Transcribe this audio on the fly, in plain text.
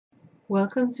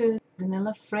Welcome to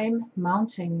Danella frame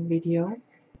mounting video.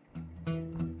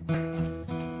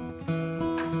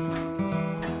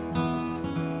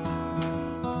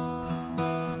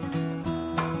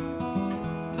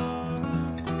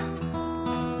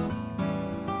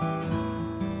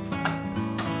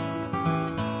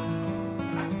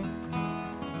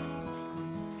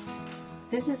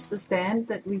 This is the stand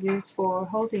that we use for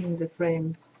holding the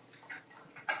frame.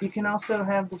 You can also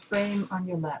have the frame on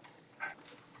your lap.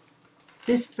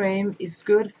 This frame is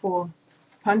good for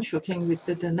punch hooking with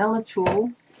the Danella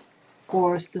tool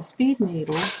or the speed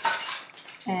needle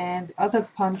and other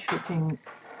punch hooking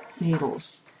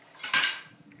needles.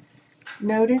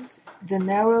 Notice the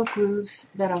narrow grooves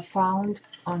that are found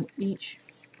on each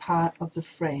part of the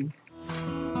frame.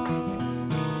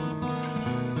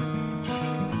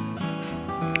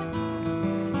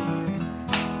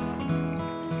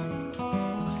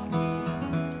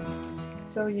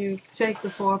 So you take the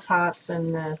four parts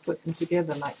and put them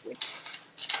together like this.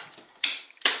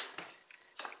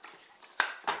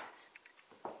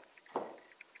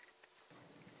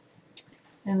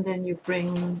 And then you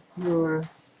bring your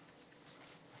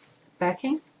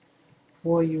backing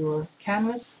or your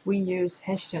canvas. We use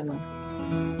Hessian.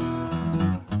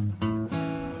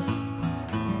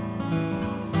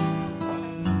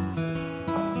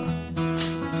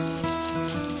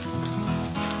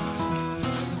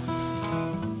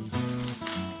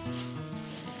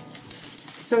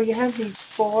 So you have these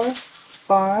four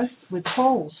bars with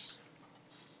holes,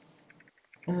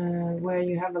 where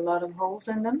you have a lot of holes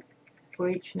in them for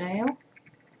each nail,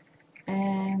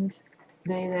 and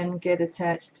they then get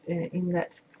attached in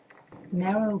that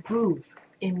narrow groove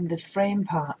in the frame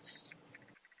parts.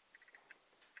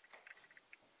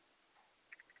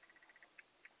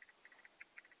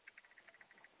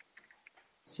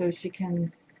 So she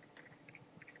can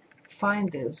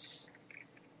find those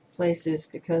places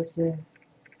because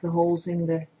the holes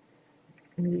in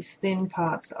these thin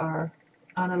parts are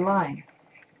on a line.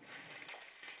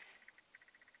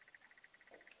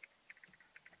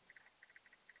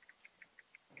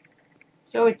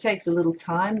 So it takes a little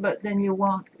time, but then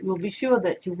you'll be sure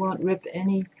that you won't rip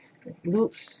any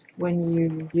loops when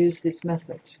you use this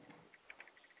method.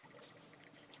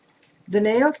 The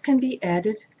nails can be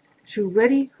added to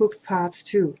ready hooked parts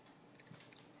too.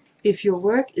 If your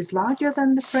work is larger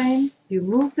than the frame, you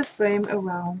move the frame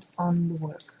around on the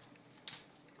work.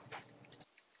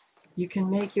 You can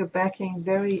make your backing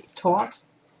very taut,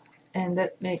 and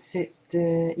that makes it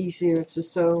easier to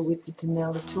sew with the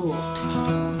Danella tool.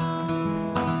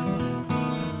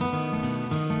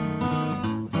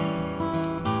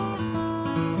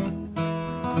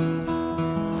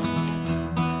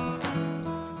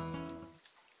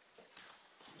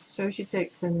 So she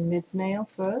takes the mid nail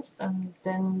first and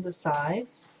then the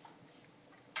sides,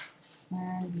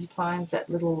 and you find that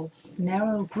little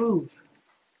narrow groove.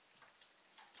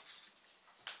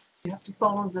 You have to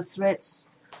follow the threads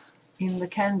in the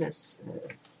canvas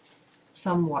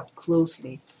somewhat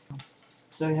closely.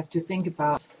 So you have to think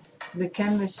about the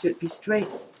canvas should be straight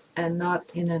and not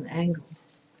in an angle.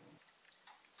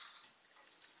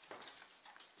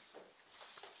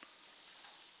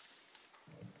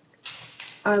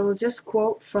 I will just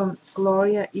quote from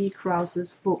Gloria E.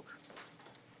 Krause's book.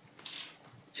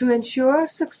 To ensure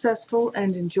successful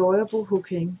and enjoyable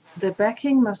hooking, the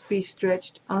backing must be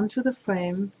stretched onto the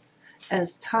frame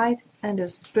as tight and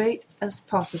as straight as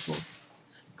possible.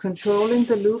 Controlling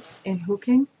the loops in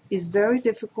hooking is very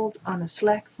difficult on a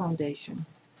slack foundation,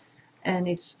 and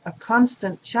it's a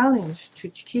constant challenge to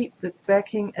keep the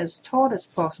backing as taut as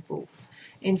possible.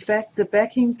 In fact, the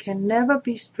backing can never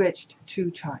be stretched too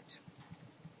tight.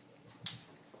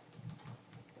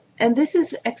 And this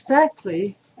is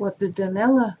exactly what the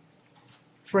Danella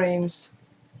frames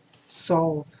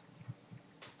solve.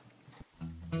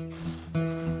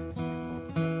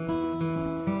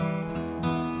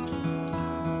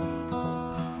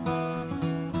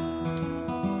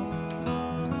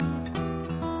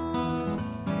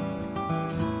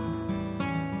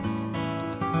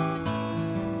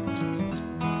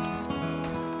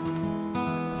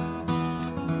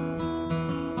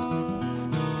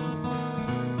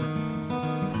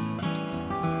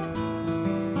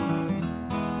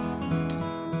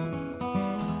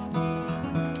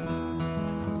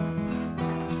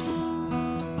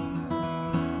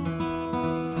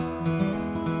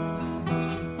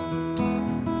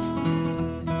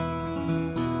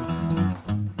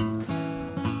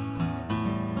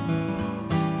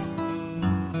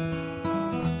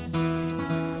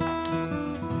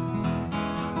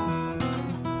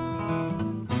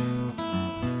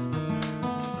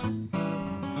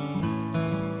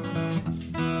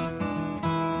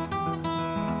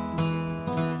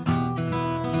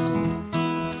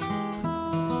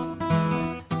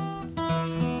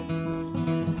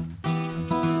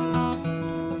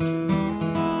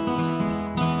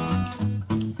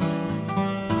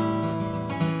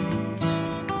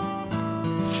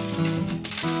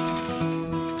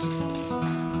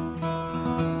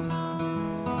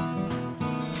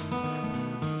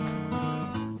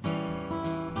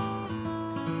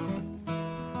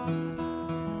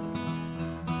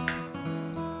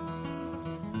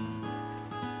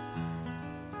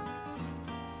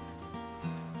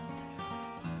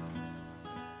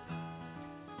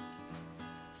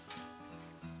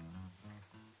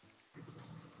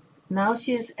 Now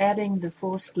she is adding the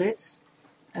 4 splits.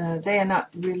 They are not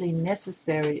really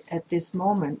necessary at this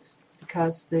moment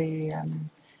because the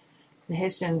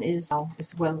Hessian is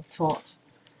well taught,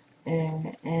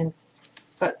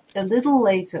 but a little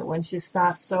later when she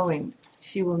starts sewing,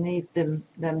 she will need them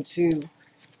to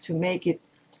make it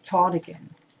taut again.